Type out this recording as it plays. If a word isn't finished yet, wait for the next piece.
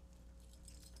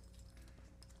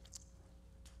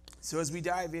So as we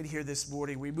dive in here this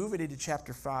morning, we move it into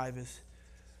chapter 5 as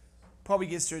Paul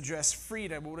begins to address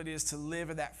freedom, what it is to live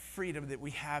in that freedom that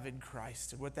we have in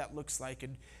Christ and what that looks like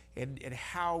and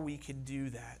how we can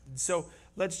do that. And so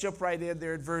let's jump right in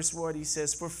there in verse 1. He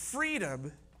says, "For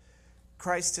freedom,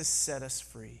 Christ has set us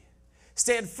free.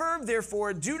 Stand firm,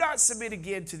 therefore, and do not submit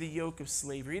again to the yoke of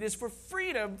slavery. It is for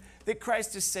freedom that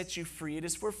Christ has set you free. It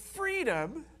is for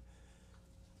freedom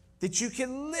that you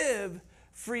can live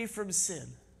free from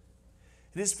sin.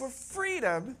 It is for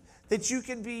freedom that you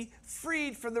can be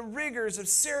freed from the rigors of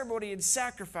ceremony and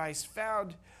sacrifice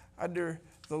found under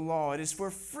the law. It is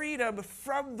for freedom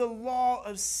from the law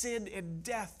of sin and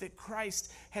death that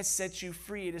Christ has set you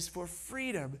free. It is for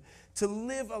freedom to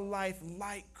live a life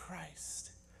like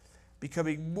Christ,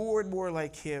 becoming more and more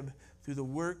like Him through the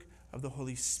work of the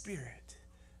Holy Spirit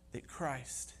that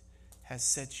Christ has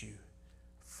set you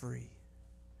free.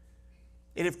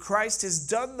 And if Christ has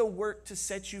done the work to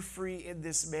set you free in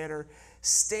this manner,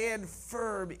 stand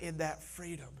firm in that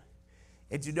freedom.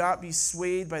 And do not be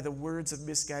swayed by the words of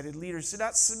misguided leaders. Do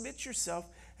not submit yourself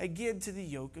again to the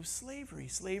yoke of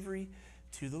slavery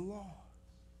to the law.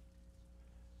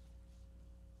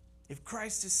 If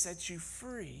Christ has set you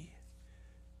free,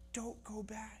 don't go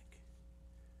back.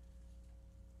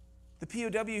 The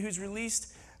POW who's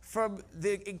released from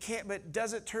the encampment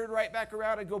doesn't turn right back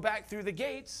around and go back through the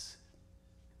gates.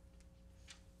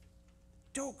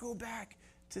 Don't go back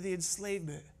to the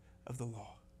enslavement of the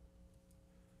law.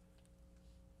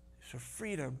 For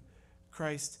freedom,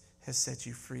 Christ has set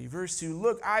you free. Verse 2,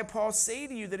 "Look, I, Paul, say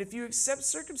to you that if you accept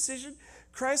circumcision,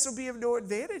 Christ will be of no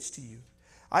advantage to you.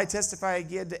 I testify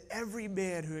again to every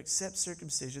man who accepts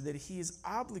circumcision that he is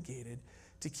obligated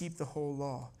to keep the whole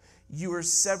law. You are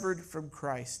severed from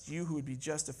Christ, you who would be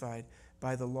justified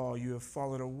by the law. You have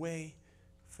fallen away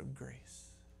from grace."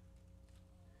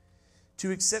 To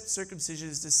accept circumcision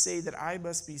is to say that I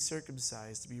must be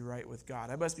circumcised to be right with God.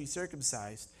 I must be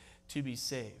circumcised to be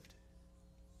saved.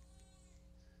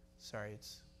 Sorry,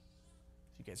 if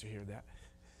you guys are hearing that.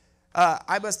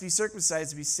 I must be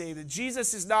circumcised to be saved. And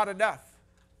Jesus is not enough.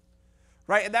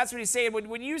 Right? And that's what he's saying.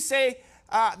 When you say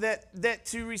that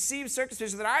to receive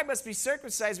circumcision, that I must be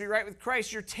circumcised to be right with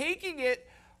Christ, you're taking it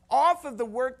off of the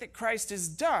work that Christ has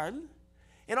done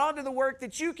and onto the work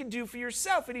that you can do for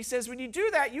yourself. And he says when you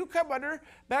do that, you come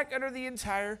back under the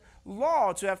entire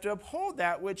law to have to uphold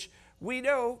that which we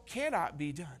know cannot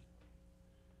be done.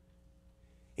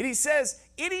 And he says,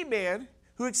 any man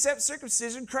who accepts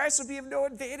circumcision, Christ will be of no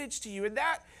advantage to you. And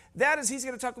that, as he's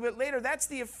going to talk a bit later, that's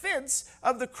the offense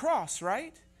of the cross,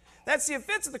 right? That's the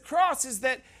offense of the cross, is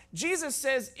that Jesus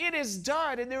says it is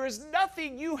done, and there is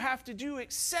nothing you have to do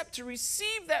except to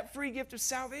receive that free gift of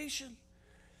salvation.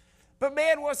 But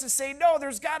man wants to say, no,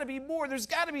 there's got to be more. There's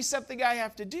got to be something I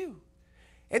have to do.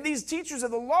 And these teachers of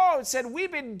the law said,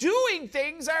 we've been doing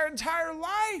things our entire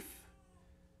life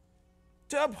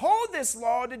to uphold this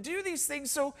law, to do these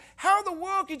things. So how in the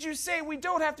world could you say we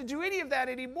don't have to do any of that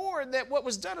anymore and that what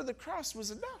was done on the cross was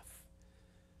enough?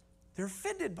 They're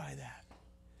offended by that.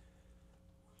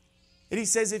 And he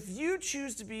says, if you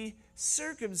choose to be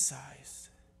circumcised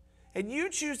and you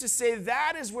choose to say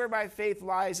that is where my faith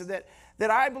lies and that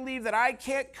I believe that I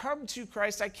can't come to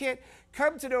Christ, I can't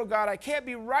come to know God, I can't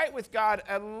be right with God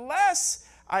unless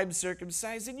I'm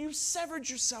circumcised, then you've severed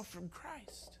yourself from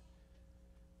Christ.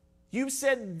 You've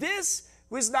said this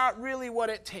was not really what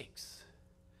it takes.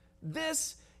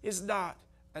 This is not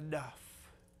enough.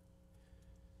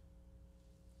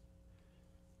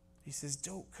 He says,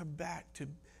 don't come back to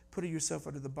putting yourself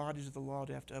under the bondage of the law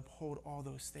to have to uphold all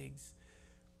those things.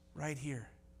 Right here.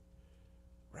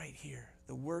 Right here.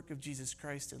 The work of Jesus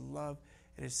Christ in love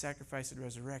and his sacrifice and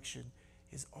resurrection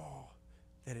is all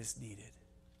that is needed.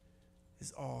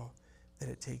 Is all that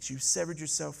it takes. You've severed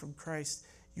yourself from Christ.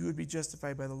 You would be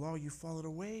justified by the law. You've fallen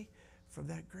away from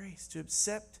that grace. To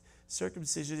accept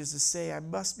circumcision is to say, I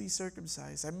must be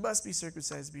circumcised. I must be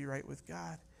circumcised to be right with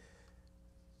God.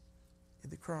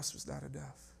 And the cross was not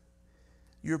enough.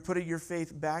 You're putting your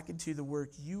faith back into the work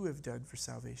you have done for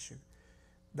salvation,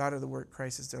 not in the work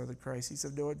Christ has done on the cross. He's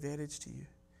of no advantage to you.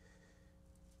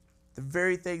 The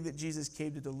very thing that Jesus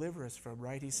came to deliver us from,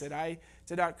 right? He said, I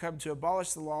did not come to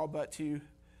abolish the law, but to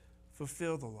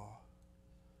fulfill the law.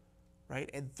 Right?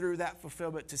 And through that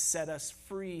fulfillment to set us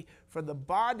free from the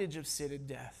bondage of sin and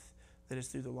death that is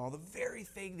through the law. The very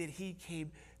thing that he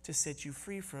came to set you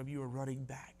free from, you are running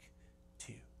back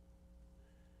to.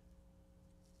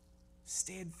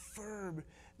 Stand firm,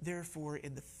 therefore,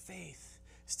 in the faith.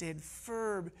 Stand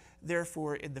firm,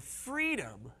 therefore, in the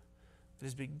freedom that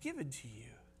has been given to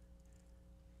you.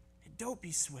 And don't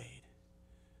be swayed.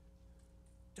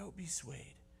 Don't be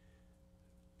swayed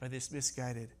by this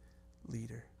misguided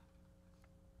leader.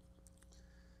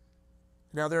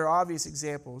 Now, there are obvious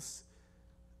examples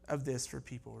of this for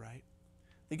people, right?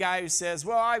 The guy who says,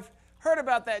 well, I've heard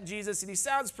about that Jesus, and he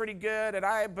sounds pretty good,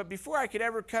 but before I could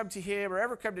ever come to him or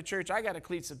ever come to church, I got to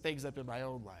clean some things up in my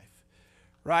own life,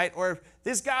 right? Or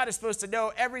this God is supposed to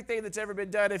know everything that's ever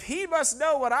been done. If he must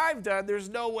know what I've done, there's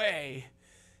no way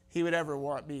he would ever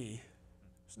want me.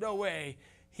 There's no way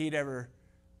he'd ever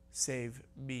save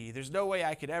me. There's no way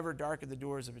I could ever darken the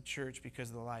doors of a church because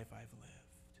of the life I've lived.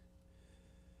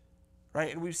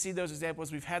 Right? And we've seen those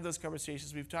examples. We've had those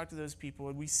conversations. We've talked to those people,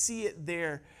 and we see it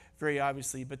there very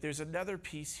obviously. But there's another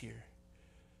piece here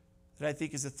that I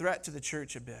think is a threat to the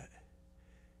church a bit.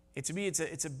 And to me,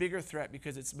 it's a bigger threat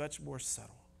because it's much more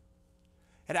subtle.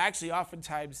 And actually,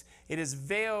 oftentimes, it is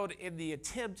veiled in the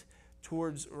attempt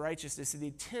towards righteousness, in the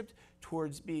attempt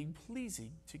towards being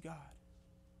pleasing to God.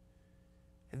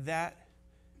 And that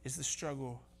is the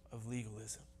struggle of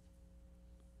legalism.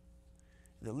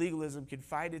 The legalism can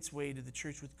find its way to the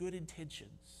church with good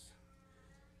intentions,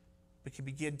 but can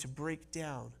begin to break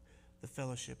down the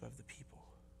fellowship of the people,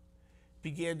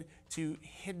 begin to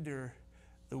hinder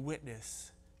the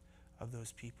witness of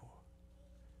those people.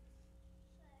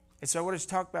 And so I want to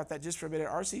talk about that just for a minute.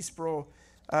 R.C. Sproul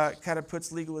kind of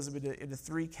puts legalism into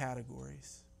three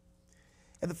categories.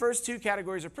 And the first two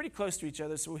categories are pretty close to each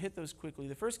other, so we'll hit those quickly.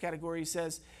 The first category, he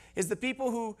says, is the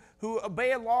people who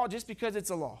obey a law just because it's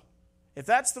a law. If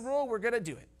that's the rule, we're going to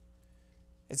do it.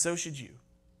 And so should you.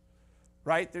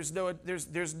 Right? There's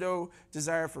no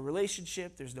desire for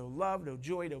relationship. There's no love, no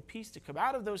joy, no peace to come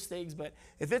out of those things. But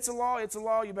if it's a law, it's a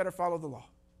law. You better follow the law.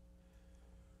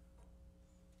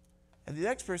 And the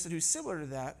next person who's similar to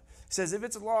that says, if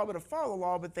it's a law, I'm going to follow the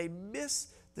law. But they miss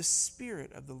the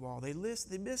spirit of the law. They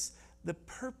miss the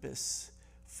purpose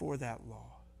for that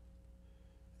law.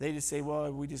 They just say, well,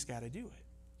 we just got to do it.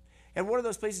 And one of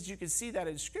those places you can see that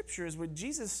in Scripture is when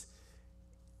Jesus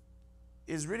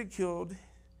is ridiculed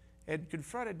and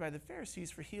confronted by the Pharisees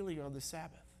for healing on the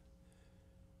Sabbath.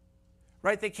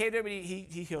 Right? They came to him and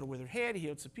he healed a withered hand, he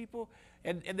healed some people,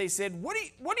 and they said, what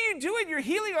are you doing? You're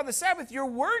healing on the Sabbath. You're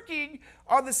working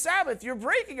on the Sabbath. You're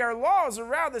breaking our laws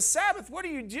around the Sabbath. What are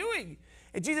you doing?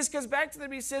 And Jesus comes back to them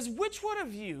and he says, which one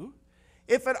of you,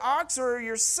 if an ox or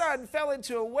your son fell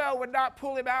into a well, would not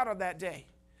pull him out on that day?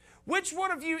 Which one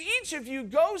of you, each of you,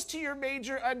 goes to your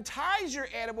manger, unties your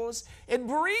animals, and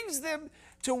brings them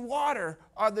to water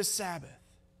on the Sabbath?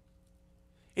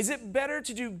 Is it better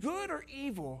to do good or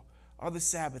evil on the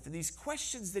Sabbath? And these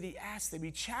questions that he asks them,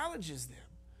 he challenges them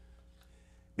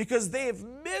because they have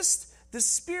missed the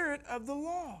spirit of the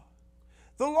law.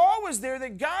 The law was there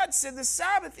that God said the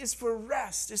Sabbath is for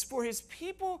rest, is for his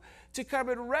people to come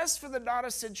and rest from the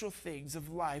non-essential things of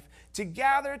life, to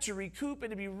gather, to recoup, and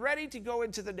to be ready to go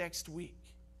into the next week.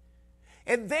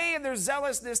 And they, in their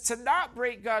zealousness to not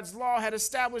break God's law, had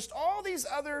established all these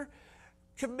other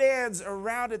commands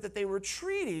around it that they were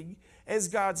treating as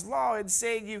God's law and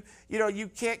saying, you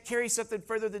can't carry something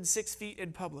further than 6 feet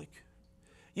in public.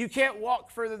 You can't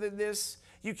walk further than this.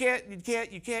 You can't. And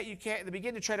they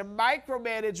begin to try to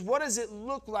micromanage what does it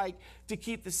look like to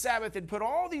keep the Sabbath and put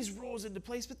all these rules into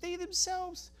place, but they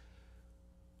themselves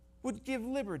would give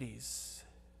liberties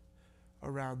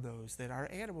around those, that our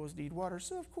animals need water.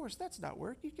 So, of course, that's not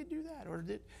work. You can do that.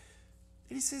 And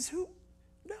he says,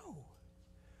 no.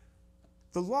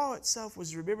 The law itself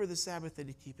was to remember the Sabbath and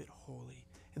to keep it holy.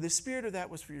 And the spirit of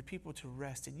that was for your people to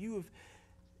rest. And you have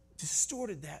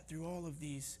distorted that through all of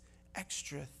these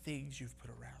extra things you've put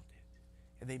around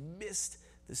it. And they missed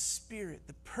the spirit,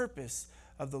 the purpose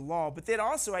of the law. But then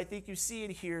also, I think you see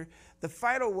in here, the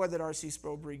final one that R.C.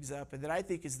 Sproul brings up, and that I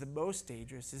think is the most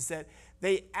dangerous, is that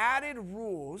they added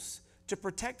rules to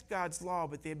protect God's law,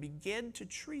 but they began to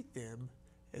treat them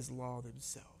as law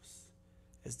themselves,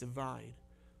 as divine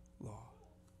law.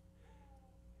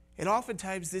 And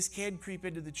oftentimes this can creep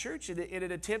into the church in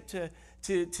an attempt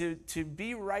to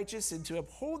be righteous and to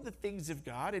uphold the things of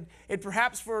God. And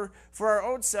perhaps for our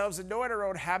own selves and knowing our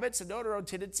own habits and knowing our own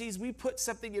tendencies, we put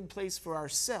something in place for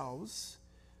ourselves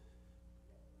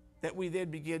that we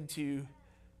then begin to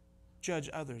judge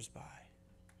others by.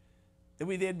 That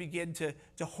we then begin to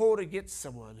hold against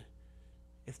someone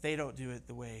if they don't do it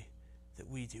the way that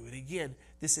we do. And again,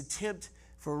 this attempt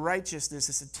for righteousness,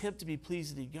 this attempt to be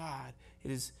pleasing to God,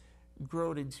 it is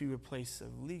grown into a place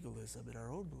of legalism in our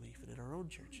own belief and in our own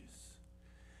churches.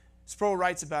 Sproul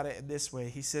writes about it in this way.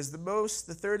 He says, the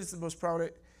third is the most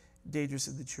prominent, dangerous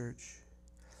in the church.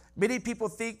 Many people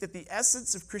think that the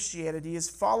essence of Christianity is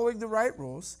following the right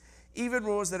rules, even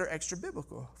rules that are extra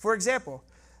biblical. For example,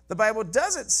 the Bible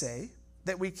doesn't say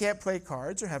that we can't play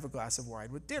cards or have a glass of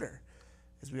wine with dinner.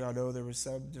 As we all know, there were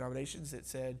some denominations that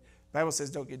said, the Bible says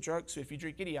don't get drunk, so if you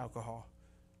drink any alcohol,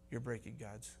 you're breaking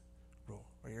God's rule,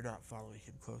 or you're not following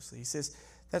him closely. He says,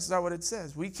 that's not what it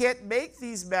says. We can't make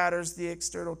these matters the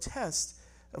external test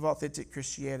of authentic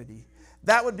Christianity.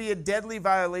 That would be a deadly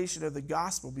violation of the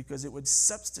gospel because it would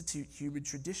substitute human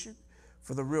tradition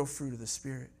for the real fruit of the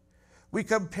Spirit. We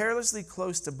come perilously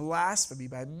close to blasphemy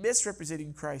by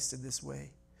misrepresenting Christ in this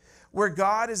way. Where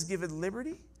God has given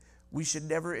liberty, we should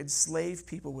never enslave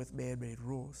people with man-made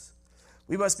rules.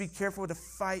 We must be careful to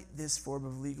fight this form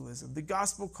of legalism. The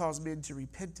gospel calls men to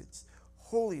repentance,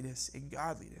 holiness, and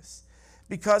godliness.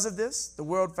 Because of this, the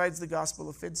world finds the gospel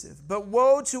offensive. But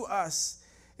woe to us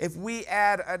if we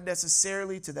add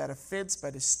unnecessarily to that offense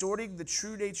by distorting the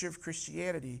true nature of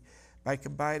Christianity by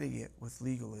combining it with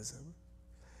legalism.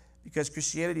 Because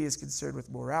Christianity is concerned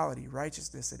with morality,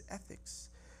 righteousness, and ethics,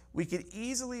 we can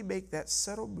easily make that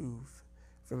subtle move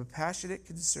from a passionate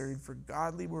concern for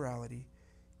godly morality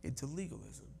into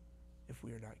legalism if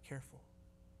we are not careful.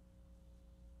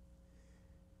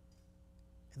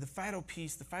 And the final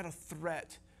piece, the final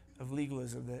threat of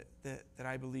legalism that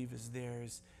I believe is there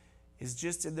is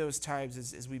just in those times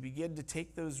as we begin to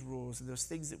take those rules and those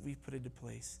things that we've put into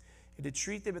place and to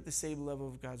treat them at the same level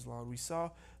of God's law. And we saw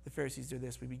the Pharisees do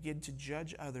this. We begin to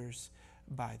judge others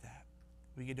by that.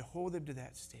 We begin to hold them to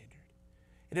that standard.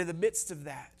 And in the midst of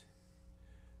that,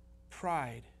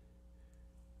 pride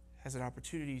has an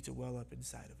opportunity to well up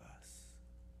inside of us.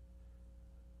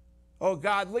 Oh,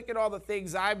 God, look at all the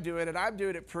things I'm doing, and I'm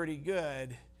doing it pretty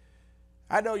good.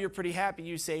 I know you're pretty happy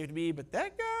you saved me, but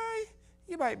that guy,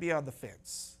 you might be on the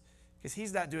fence because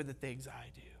he's not doing the things I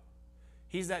do.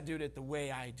 He's not doing it the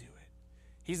way I do it.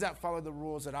 He's not following the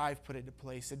rules that I've put into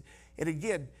place. And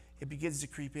again, it begins to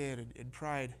creep in, and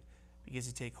pride begins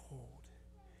to take hold.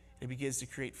 It begins to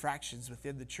create fractions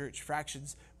within the church,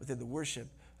 fractions within the worship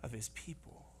of his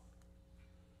people.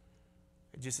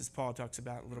 And just as Paul talks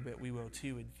about a little bit, we will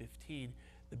too in 15,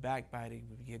 the backbiting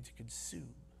will begin to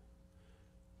consume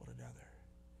one another.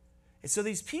 And so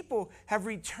these people have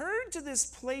returned to this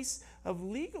place of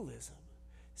legalism,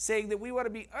 saying that we want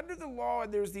to be under the law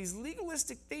and there's these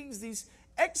legalistic things, these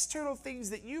external things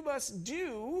that you must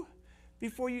do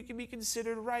before you can be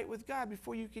considered right with God,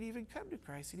 before you can even come to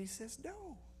Christ. And he says,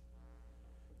 no.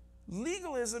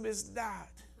 Legalism is not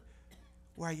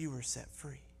why you were set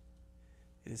free.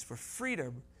 It is for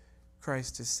freedom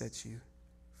Christ has set you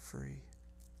free.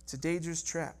 It's a dangerous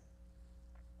trap.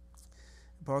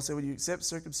 Paul said, when you accept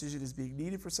circumcision as being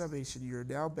needed for salvation, you are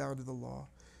now bound to the law.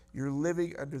 You're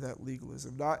living under that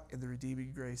legalism, not in the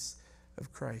redeeming grace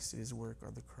of Christ and his work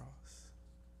on the cross.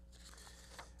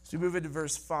 As we move into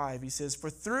verse 5, he says, for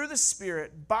through the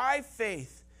Spirit, by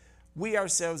faith, we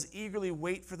ourselves eagerly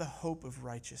wait for the hope of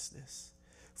righteousness.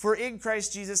 For in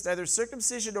Christ Jesus, neither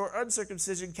circumcision nor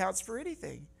uncircumcision counts for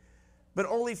anything, but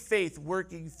only faith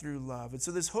working through love. And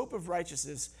so this hope of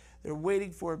righteousness, they're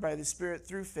waiting for by the Spirit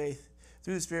through faith,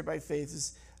 through the Spirit by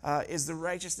faith, is the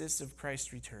righteousness of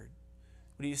Christ's return.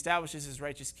 When he establishes his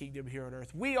righteous kingdom here on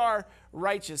earth. We are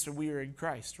righteous when we are in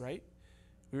Christ, right?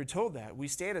 We were told that. We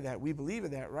stand in that. We believe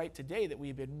in that right today, that we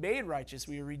have been made righteous.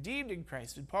 We are redeemed in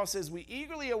Christ. And Paul says we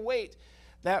eagerly await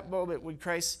that moment when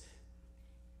Christ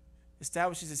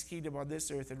establishes his kingdom on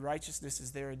this earth and righteousness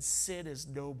is there and sin is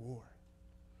no more.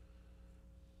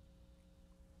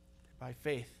 By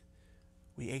faith,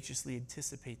 we anxiously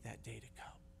anticipate that day to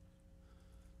come.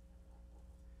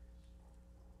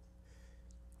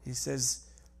 He says,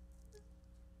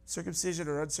 circumcision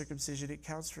or uncircumcision, it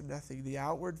counts for nothing. The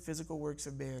outward physical works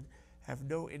of man have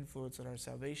no influence on our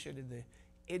salvation and the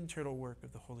internal work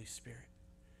of the Holy Spirit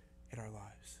in our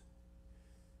lives.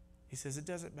 He says it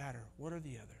doesn't matter one or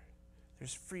the other.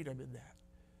 There's freedom in that.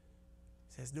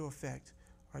 It has no effect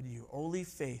on you. Only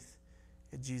faith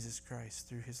in Jesus Christ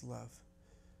through his love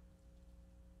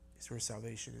is where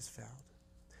salvation is found.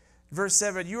 Verse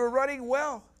 7, you are running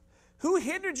well. Who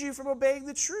hindered you from obeying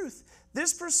the truth?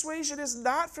 This persuasion is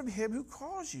not from him who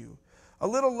calls you. A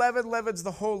little leaven leavens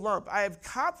the whole lump. I have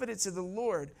confidence in the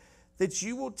Lord that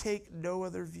you will take no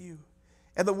other view.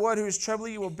 And the one who is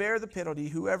troubling you will bear the penalty,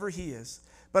 whoever he is.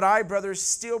 But I, brothers,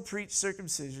 still preach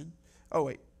circumcision. Oh,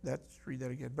 wait, read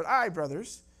that again. But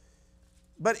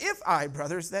if I,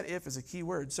 brothers, that if is a key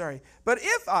word, sorry. But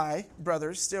if I,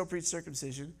 brothers, still preach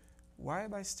circumcision, why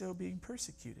am I still being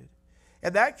persecuted?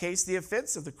 In that case, the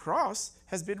offense of the cross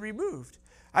has been removed.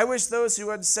 I wish those who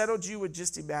unsettled you would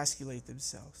just emasculate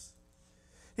themselves.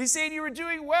 He's saying you were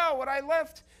doing well when I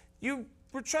left. You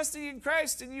were trusting in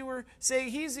Christ and you were saying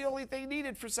he's the only thing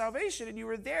needed for salvation and you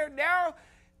were there. Now,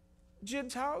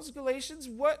 Gentiles, Galatians,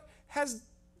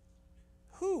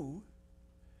 who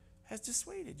has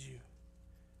dissuaded you?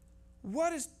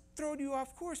 What has thrown you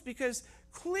off course? Because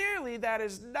clearly that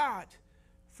is not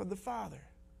from the Father.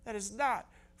 That is not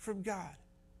from God.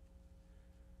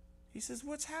 He says,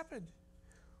 what's happened?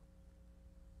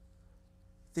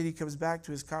 Then he comes back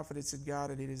to his confidence in God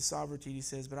and in his sovereignty. He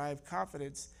says, but I have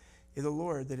confidence in the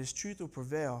Lord that his truth will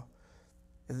prevail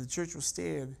and the church will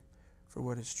stand for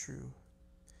what is true.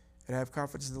 And I have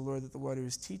confidence in the Lord that the one who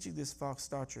is teaching this false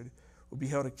doctrine will be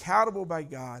held accountable by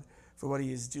God for what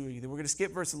he is doing. And then we're going to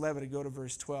skip verse 11 and go to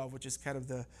verse 12, which is kind of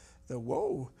the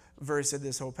whoa verse in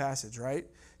this whole passage, right?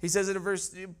 He says in a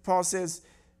verse, Paul says,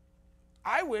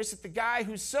 I wish that the guy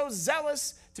who's so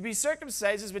zealous to be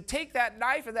circumcised would take that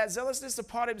knife and that zealousness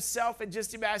upon himself and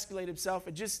just emasculate himself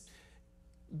and just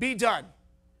be done.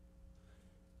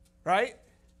 Right?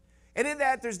 And in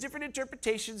that, there's different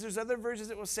interpretations. There's other versions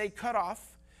that will say cut off.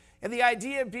 And the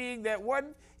idea being that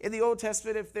one, in the Old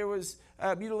Testament, if there was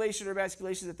mutilation or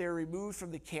emasculation, that they were removed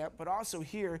from the camp, but also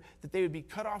here, that they would be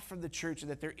cut off from the church and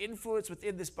that their influence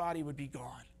within this body would be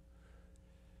gone.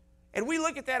 And we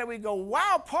look at that and we go,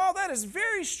 wow, Paul, that is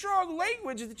very strong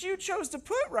language that you chose to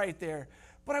put right there.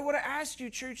 But I want to ask you,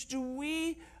 church, do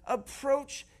we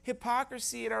approach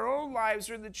hypocrisy in our own lives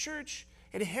or in the church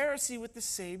and heresy with the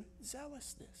same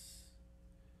zealousness?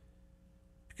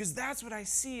 Because that's what I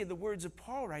see in the words of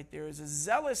Paul right there, is a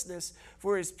zealousness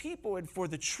for his people and for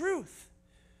the truth.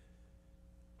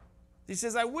 He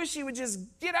says, I wish he would just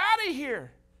get out of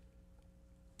here.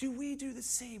 Do we do the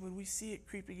same when we see it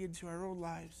creeping into our own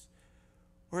lives?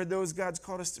 Or in those God's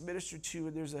called us to minister to,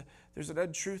 and there's an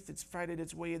untruth that's finding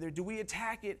its way in there? Do we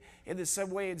attack it in some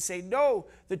way and say, no,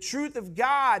 the truth of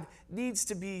God needs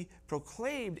to be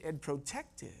proclaimed and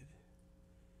protected?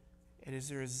 And is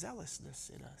there a zealousness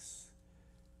in us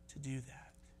to do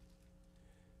that?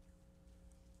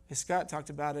 And Scott talked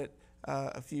about it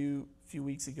a few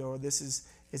weeks ago, and this is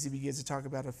as he begins to talk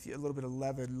about a little bit of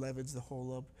leaven. Leaven's the whole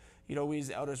lump. You know, we as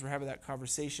elders were having that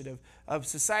conversation of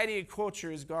society and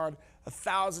culture has gone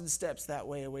 1,000 steps that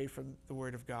way away from the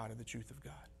Word of God and the truth of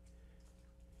God.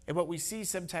 And what we see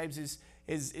sometimes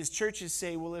is churches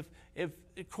say, well, if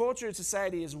culture and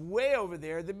society is way over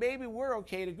there, then maybe we're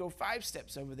okay to go 5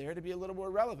 steps over there to be a little more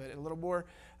relevant and a little more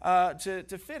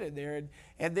to fit in there.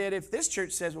 And then if this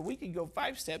church says, well, we can go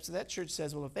 5 steps, and that church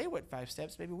says, well, if they went 5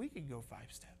 steps, maybe we can go 5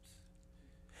 steps.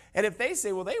 And if they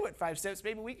say, well, they went 5 steps,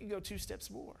 maybe we can go 2 steps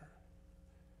more.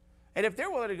 And if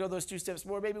they're willing to go those 2 steps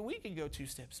more, maybe we can go 2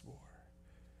 steps more.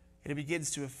 And it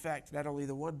begins to affect not only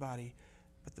the one body,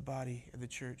 but the body and the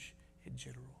church in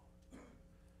general.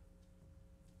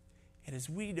 And as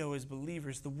we know as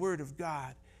believers, the Word of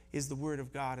God is the Word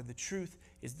of God, and the truth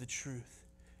is the truth.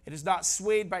 It is not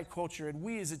swayed by culture, and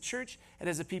we as a church and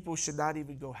as a people should not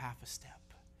even go half a step.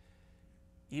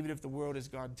 Even if the world has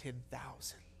gone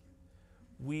 10,000,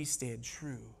 we stand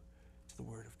true to the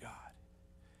Word of God.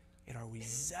 And are we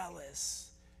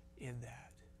zealous in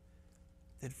that?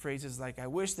 That phrases like, I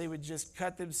wish they would just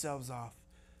cut themselves off,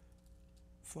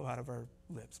 flow out of our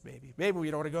lips, maybe. Maybe we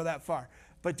don't want to go that far.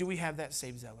 But do we have that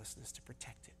same zealousness to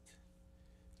protect it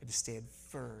and to stand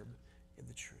firm in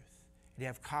the truth? And to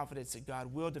have confidence that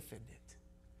God will defend it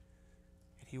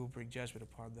and he will bring judgment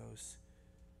upon those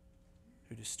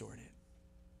who distort it.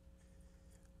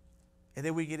 And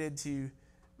then we get into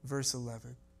verse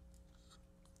 11.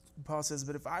 Paul says,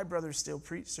 but if I, brothers, still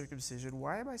preach circumcision,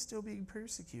 why am I still being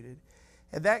persecuted?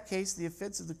 In that case, the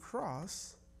offense of the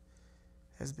cross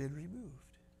has been removed.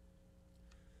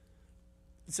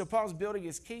 And so Paul's building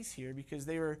his case here because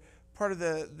they were part of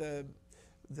the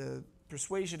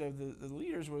persuasion of the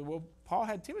leaders. Well, Paul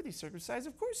had Timothy circumcised.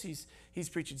 Of course he's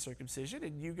preaching circumcision,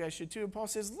 and you guys should too. And Paul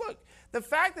says, look, the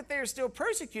fact that they are still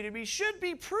persecuting me should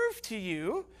be proof to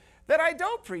you that I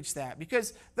don't preach that.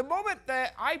 Because the moment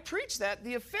that I preach that,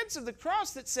 the offense of the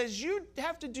cross that says you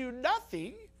have to do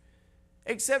nothing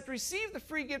except receive the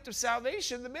free gift of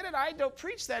salvation, the minute I don't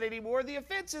preach that anymore, the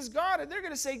offense is gone. And they're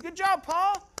going to say, good job,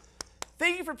 Paul.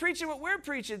 Thank you for preaching what we're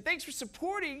preaching. Thanks for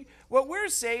supporting what we're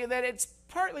saying, that it's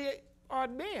partly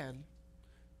on man,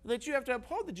 that you have to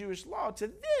uphold the Jewish law to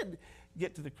then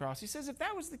get to the cross. He says, if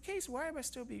that was the case, why am I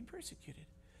still being persecuted?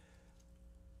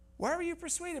 Why were you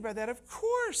persuaded by that? Of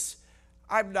course,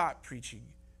 I'm not preaching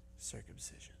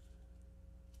circumcision.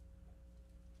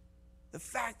 The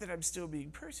fact that I'm still being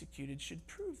persecuted should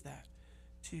prove that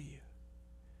to you.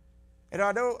 And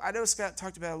I know Scott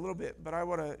talked about it a little bit, but I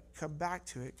want to come back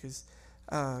to it because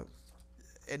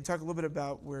and talk a little bit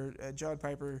about where John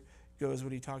Piper goes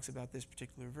when he talks about this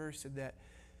particular verse, and that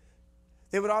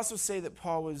they would also say that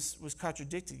Paul was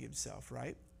contradicting himself,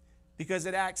 right? Because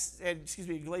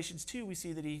in Galatians 2, we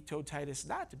see that he told Titus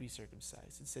not to be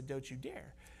circumcised and said, don't you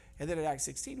dare. And then in Acts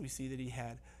 16, we see that he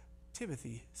had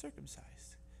Timothy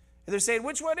circumcised. And they're saying,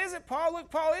 which one is it, Paul?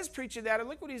 Look, Paul is preaching that, and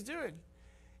look what he's doing.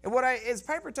 And as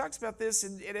Piper talks about this,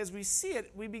 and as we see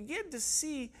it, we begin to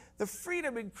see the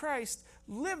freedom in Christ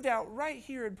lived out right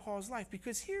here in Paul's life.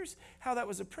 Because here's how that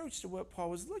was approached to what Paul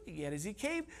was looking at. As he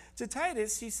came to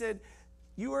Titus, he said,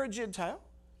 you are a Gentile.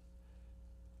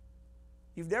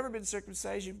 You've never been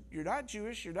circumcised. You're not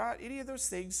Jewish. You're not any of those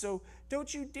things. So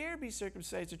don't you dare be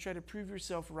circumcised to try to prove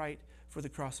yourself right for the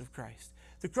cross of Christ.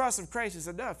 The cross of Christ is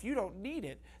enough. You don't need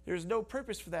it. There's no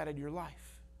purpose for that in your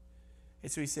life.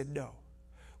 And so he said no.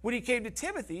 When he came to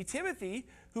Timothy,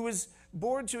 who was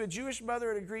born to a Jewish mother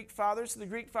and a Greek father, so the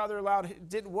Greek father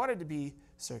didn't want him to be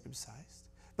circumcised.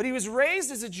 But he was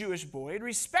raised as a Jewish boy and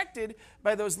respected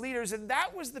by those leaders, and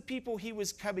that was the people he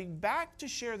was coming back to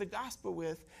share the gospel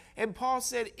with. And Paul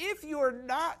said, if you're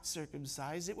not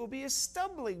circumcised, it will be a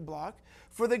stumbling block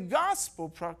for the gospel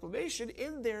proclamation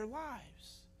in their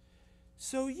lives.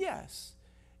 So yes,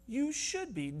 you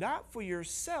should be, not for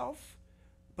yourself,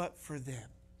 but for them.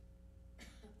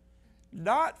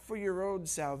 Not for your own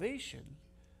salvation,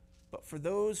 but for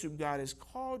those whom God has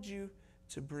called you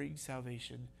to bring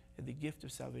salvation and the gift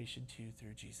of salvation to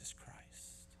through Jesus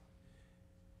Christ.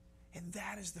 And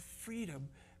that is the freedom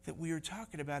that we are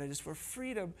talking about. It is for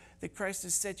freedom that Christ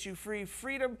has set you free.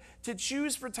 Freedom to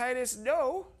choose for Titus,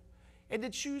 no, and to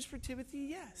choose for Timothy,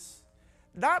 yes.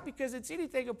 Not because it's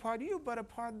anything upon you, but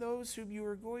upon those whom you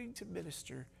are going to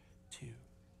minister to.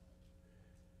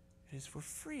 It is for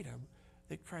freedom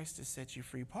that Christ has set you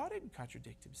free. Paul didn't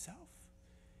contradict himself.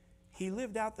 He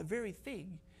lived out the very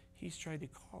thing he's trying to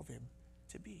call them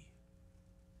to be.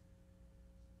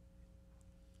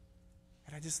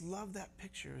 And I just love that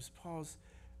picture as Paul's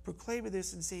proclaiming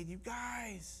this and saying, you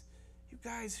guys,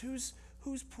 who's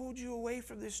pulled you away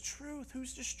from this truth?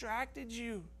 Who's distracted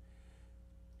you?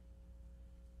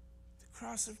 The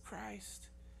cross of Christ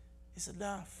is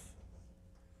enough.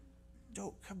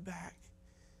 Don't come back.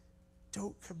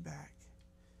 Don't come back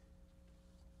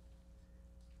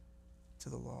to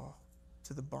the law,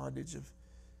 to the bondage of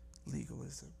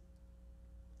legalism.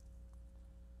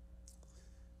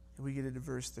 And we get into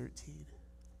verse 13.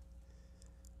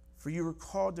 For you were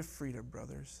called to freedom,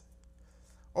 brothers.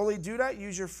 Only do not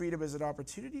use your freedom as an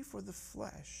opportunity for the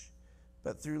flesh,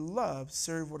 but through love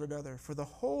serve one another. For the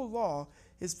whole law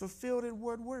is fulfilled in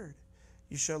one word.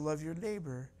 You shall love your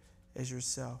neighbor as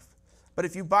yourself. But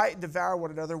if you bite and devour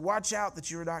one another, watch out that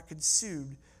you are not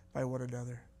consumed by one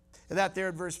another. And that there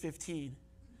in verse 15,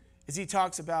 as he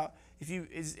talks about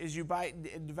as you bite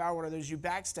and devour one another, as you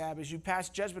backstab, as you pass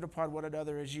judgment upon one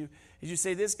another, as you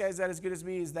say, this guy's not as good as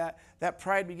me, as that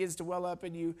pride begins to well up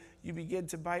and you begin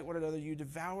to bite one another, you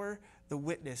devour the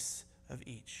witness of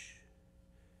each.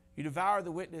 You devour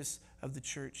the witness of the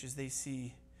church as they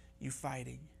see you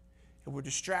fighting. And we're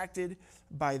distracted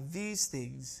by these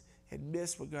things and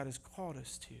miss what God has called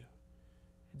us to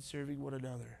in serving one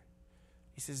another.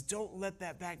 He says, don't let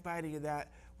that backbiting and that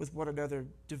with one another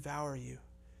devour you,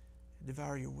 and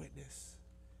devour your witness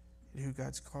and who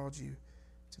God's called you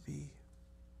to be.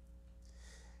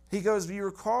 He goes, you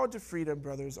were called to freedom,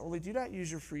 brothers, only do not use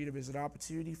your freedom as an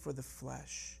opportunity for the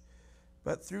flesh,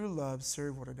 but through love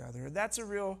serve one another. And that's a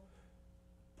real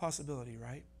possibility,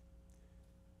 right?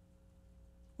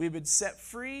 We've been set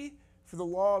free from the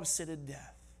law of sin and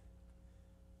death.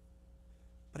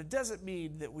 But it doesn't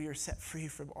mean that we are set free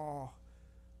from all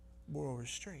moral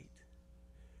restraint,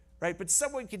 right? But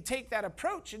someone can take that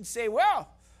approach and say, well,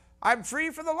 I'm free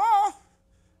from the law.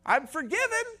 I'm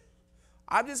forgiven.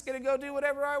 I'm just going to go do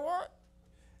whatever I want.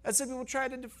 And some people try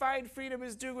to define freedom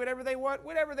as doing whatever they want,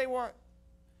 whenever they want.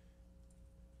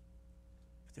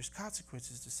 But there's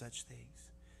consequences to such things.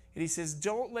 And he says,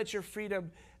 don't let your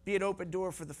freedom be an open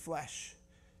door for the flesh.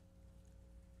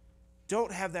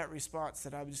 Don't have that response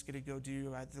that I'm just going to go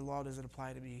do, the law doesn't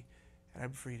apply to me, and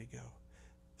I'm free to go.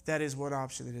 But that is one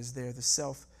option that is there, the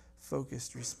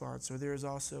self-focused response. Or there is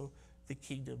also the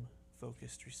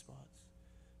kingdom-focused response,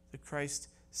 the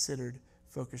Christ-centered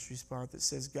focused response that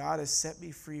says, God has set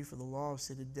me free from the law of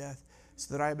sin and death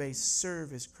so that I may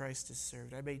serve as Christ has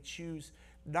served. I may choose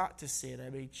not to sin. I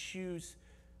may choose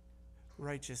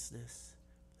righteousness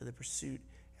in the pursuit.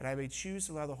 And I may choose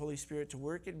to allow the Holy Spirit to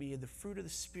work in me and the fruit of the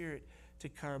Spirit to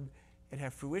come and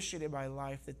have fruition in my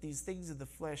life, that these things of the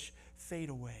flesh fade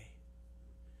away.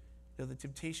 You know, the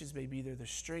temptations may be there, the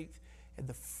strength and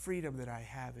the freedom that I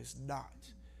have is not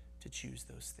to choose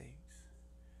those things.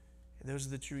 And those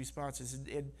are the true responses.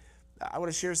 And I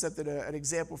want to share something, an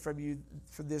example from you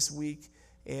from this week.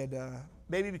 And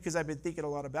maybe because I've been thinking a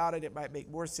lot about it, it might make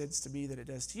more sense to me than it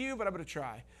does to you, but I'm going to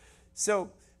try. So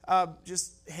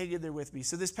just hang in there with me.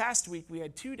 So this past week, we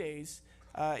had 2 days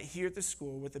here at the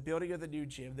school with the building of the new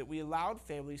gym that we allowed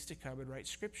families to come and write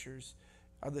scriptures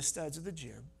on the studs of the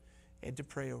gym and to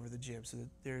pray over the gym so that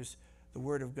there's the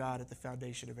Word of God at the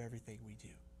foundation of everything we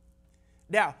do.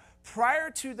 Now, prior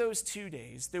to those 2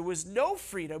 days, there was no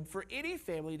freedom for any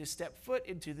family to step foot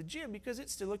into the gym because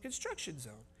it's still a construction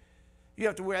zone. They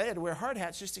had to wear hard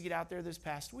hats just to get out there this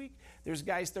past week. There's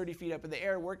guys 30 feet up in the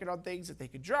air working on things that they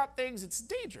could drop things. It's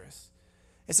dangerous.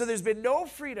 And so there's been no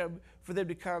freedom for them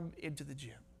to come into the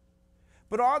gym.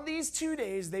 But on these 2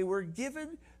 days, they were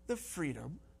given the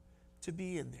freedom to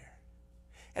be in there.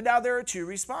 And now there are two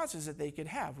responses that they could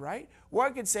have, right?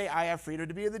 One could say, I have freedom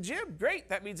to be in the gym. Great.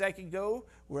 That means I can go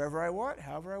wherever I want,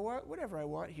 however I want, whatever I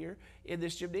want here in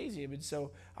this gymnasium. And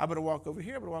so I'm going to walk over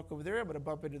here. I'm going to walk over there. I'm going to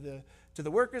bump into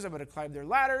the workers. I'm going to climb their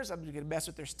ladders. I'm going to mess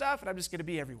with their stuff. And I'm just going to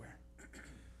be everywhere.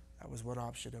 That was one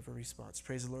option of a response.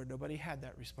 Praise the Lord. Nobody had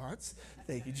that response.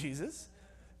 Thank you, Jesus.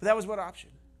 But that was one option.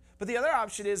 But the other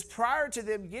option is prior to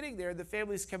them getting there, the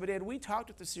families coming in, we talked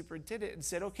with the superintendent and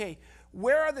said, okay,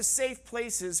 where are the safe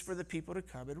places for the people to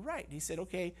come and write? And he said,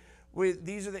 okay,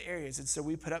 these are the areas. And so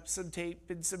we put up some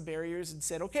tape and some barriers and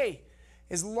said, okay,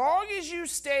 as long as you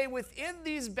stay within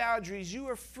these boundaries, you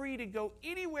are free to go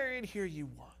anywhere in here you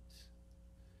want.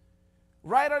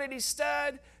 Write on any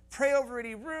stud, pray over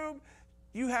any room,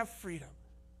 you have freedom.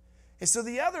 And so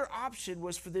the other option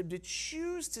was for them to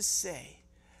choose to say,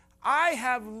 I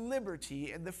have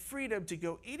liberty and the freedom to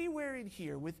go anywhere in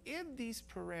here within these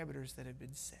parameters that have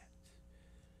been set.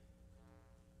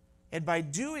 And by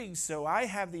doing so, I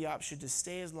have the option to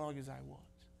stay as long as I want,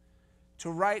 to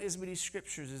write as many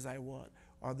scriptures as I want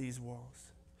on these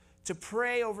walls, to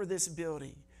pray over this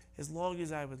building as long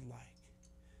as I would like,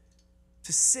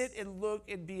 to sit and look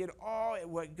and be in awe at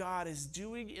what God is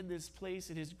doing in this place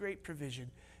and his great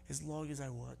provision as long as I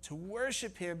want, to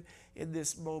worship him in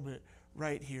this moment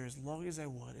right here as long as I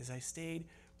want, as I stayed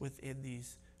within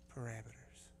these parameters.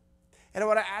 And I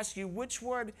want to ask you, which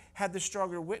one had the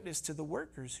stronger witness to the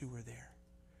workers who were there?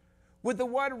 Would the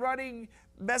one running,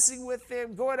 messing with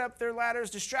them, going up their ladders,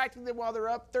 distracting them while they're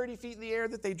up 30 feet in the air,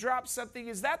 that they drop something,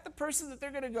 is that the person that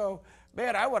they're going to go,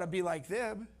 man, I want to be like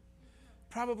them?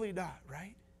 Probably not,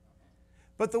 right?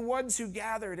 But the ones who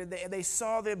gathered and they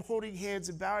saw them holding hands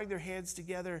and bowing their hands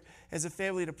together as a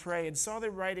family to pray and saw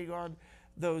them writing on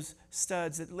those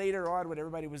studs that later on when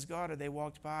everybody was gone and they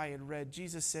walked by and read,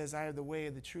 Jesus says, I am the way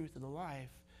and the truth and the life.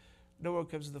 No one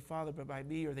comes to the Father but by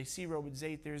me. Or they see Romans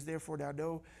 8, there is therefore now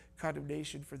no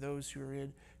condemnation for those who are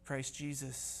in Christ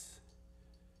Jesus.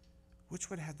 Which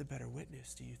one had the better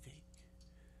witness, do you think?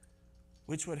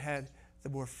 Which one had the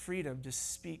more freedom to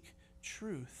speak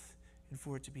truth and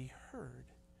for it to be heard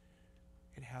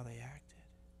in how they acted?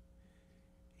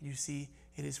 And you see,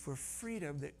 it is for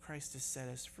freedom that Christ has set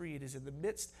us free. It is in the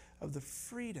midst of the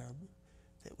freedom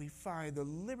that we find, the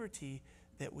liberty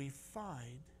that we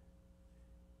find.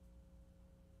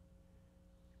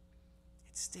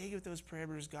 It's staying with those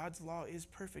parameters. God's law is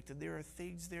perfect, and there are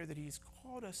things there that he's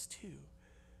called us to,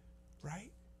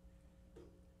 right?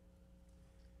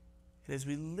 And as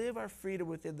we live our freedom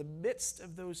within the midst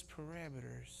of those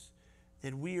parameters,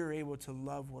 then we are able to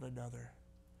love one another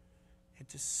and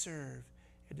to serve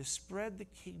and to spread the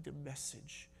kingdom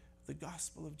message of the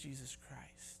gospel of Jesus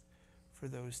Christ for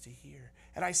those to hear.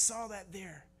 And I saw that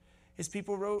there. As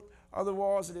people wrote on the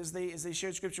walls and as they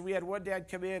shared scripture, we had one dad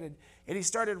come in and he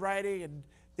started writing, and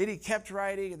then he kept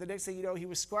writing, and the next thing you know, he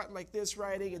was squatting like this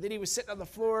writing, and then he was sitting on the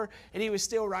floor and he was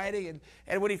still writing.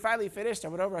 And when he finally finished, I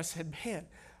went over, I said, man,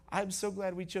 I'm so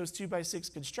glad we chose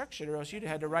 2x6 construction, or else you'd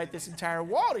have had to write this entire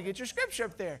wall to get your scripture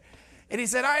up there. And he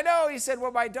said, I know. He said,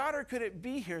 well, my daughter couldn't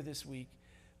be here this week,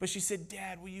 but she said,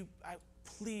 Dad, will you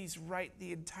please write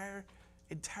the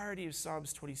entirety of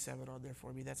Psalms 27 on there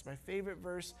for me? That's my favorite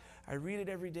verse. I read it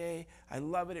every day. I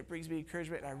love it. It brings me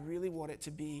encouragement, and I really want it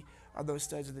to be on those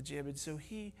studs of the gym. And so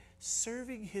he,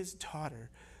 serving his daughter,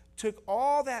 took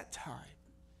all that time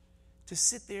to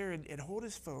sit there and hold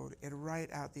his phone and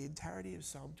write out the entirety of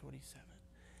Psalm 27.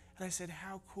 And I said,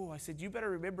 how cool. I said, you better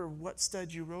remember what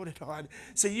stud you wrote it on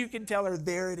so you can tell her,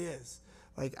 there it is.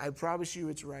 Like, I promise you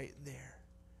it's right there.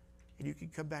 And you can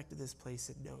come back to this place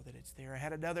and know that it's there. I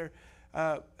had another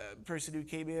person who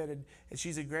came in, and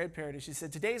she's a grandparent, and she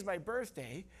said, today's my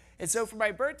birthday. And so for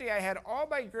my birthday, I had all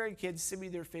my grandkids send me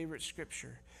their favorite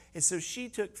scripture. And so she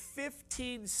took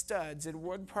 15 studs in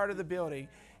one part of the building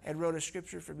and wrote a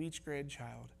scripture from each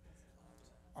grandchild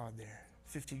on there.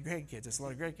 15 grandkids. That's a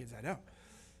lot of grandkids, I know.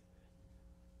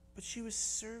 But she was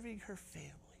serving her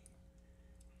family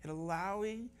and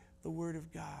allowing the Word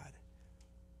of God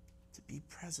to be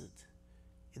present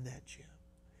in that gym.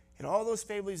 And all those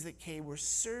families that came were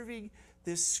serving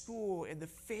this school and the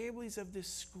families of this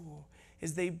school,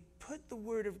 as they put the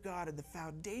Word of God in the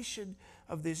foundation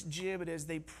of this gym, and as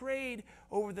they prayed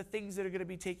over the things that are going to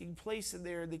be taking place in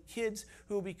there, and the kids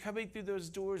who will be coming through those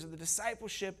doors, and the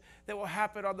discipleship that will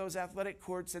happen on those athletic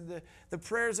courts, and the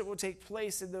prayers that will take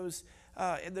place in those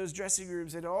dressing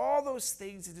rooms, and all those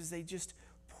things, and as they just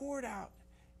poured out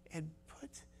and put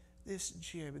this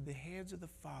gym in the hands of the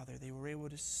Father, they were able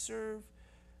to serve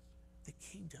the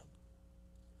kingdom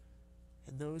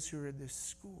and those who are in this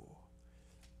school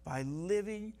by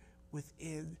living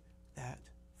within that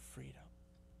freedom.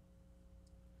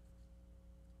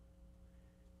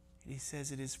 And he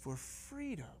says it is for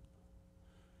freedom.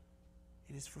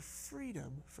 It is for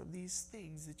freedom from these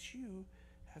things that you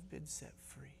have been set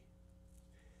free.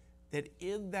 That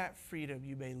in that freedom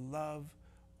you may love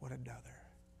one another.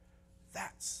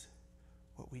 That's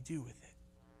what we do with it.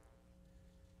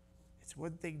 It's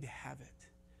one thing to have it,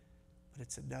 but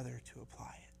it's another to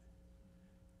apply it.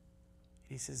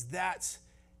 And he says that's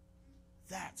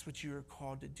what you are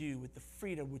called to do with the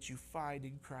freedom which you find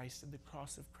in Christ and the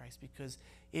cross of Christ, because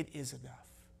it is enough.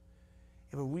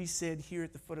 And when we said here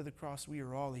at the foot of the cross, we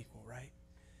are all equal, right?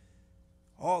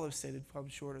 All have sinned and come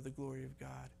short of the glory of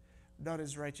God. None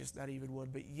is righteous, not even one.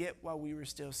 But yet while we were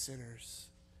still sinners,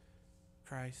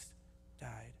 Christ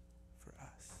died for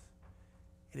us.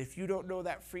 And if you don't know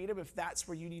that freedom, if that's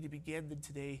where you need to begin, then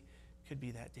today could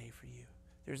be that day for you.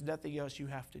 There's nothing else you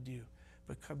have to do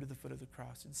but come to the foot of the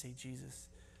cross and say, Jesus,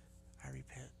 I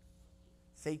repent.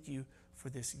 Thank you for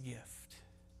this gift,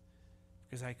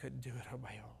 because I couldn't do it on my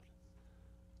own.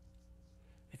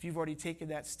 If you've already taken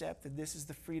that step, then this is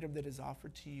the freedom that is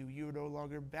offered to you. You are no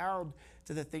longer bound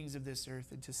to the things of this earth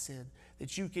and to sin,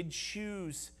 that you can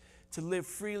choose to live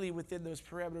freely within those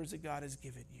parameters that God has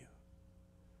given you.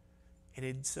 And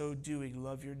in so doing,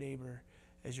 love your neighbor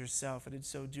as yourself, and in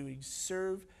so doing,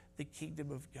 serve the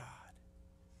kingdom of God,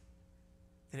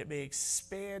 that it may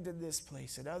expand in this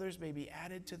place and others may be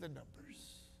added to the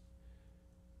numbers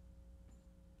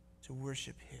to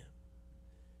worship him.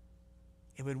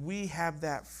 And when we have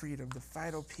that freedom, the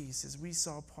final piece, as we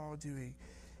saw Paul doing,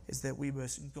 is that we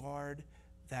must guard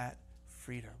that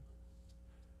freedom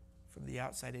from the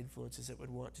outside influences that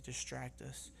would want to distract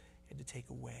us and to take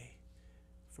away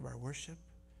from our worship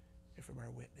and from our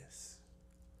witness.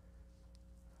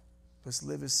 We must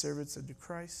live as servants unto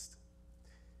Christ,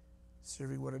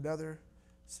 serving one another,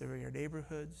 serving our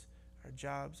neighborhoods, our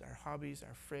jobs, our hobbies,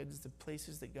 our friends, the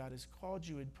places that God has called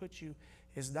you and put you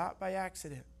is not by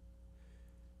accident.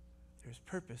 There's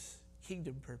purpose,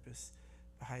 kingdom purpose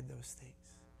behind those things.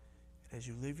 And as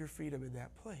you live your freedom in that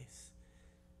place,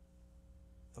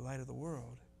 the light of the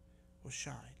world will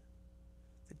shine.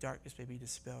 The darkness may be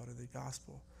dispelled and the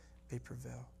gospel may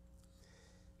prevail.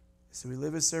 So we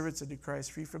live as servants unto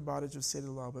Christ, free from bondage of sin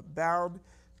and law, but bound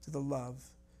to the love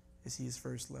as he has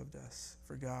first loved us,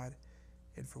 for God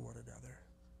and for one another.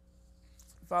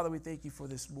 Father, we thank you for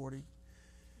this morning.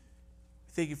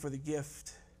 We thank you for the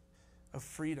gift of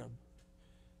freedom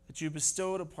that you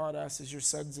bestowed upon us as your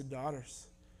sons and daughters.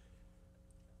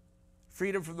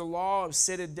 Freedom from the law of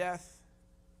sin and death.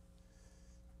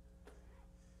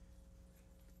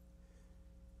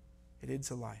 And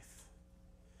into life.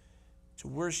 To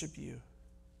worship you.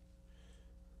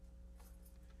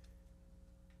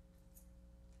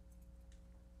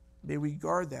 May we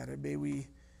guard that, and may we,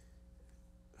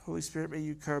 Holy Spirit, may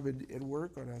you come and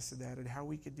work on us in that and how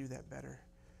we can do that better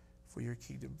for your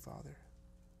kingdom, Father.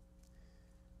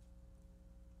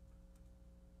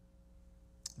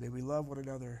 May we love one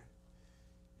another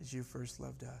as you first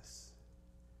loved us.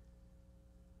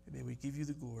 And may we give you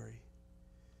the glory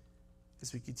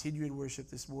as we continue in worship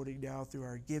this morning now through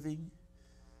our giving,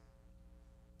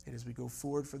 and as we go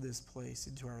forward from this place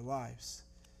into our lives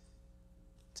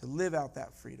to live out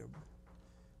that freedom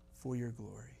for your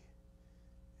glory.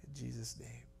 In Jesus' name.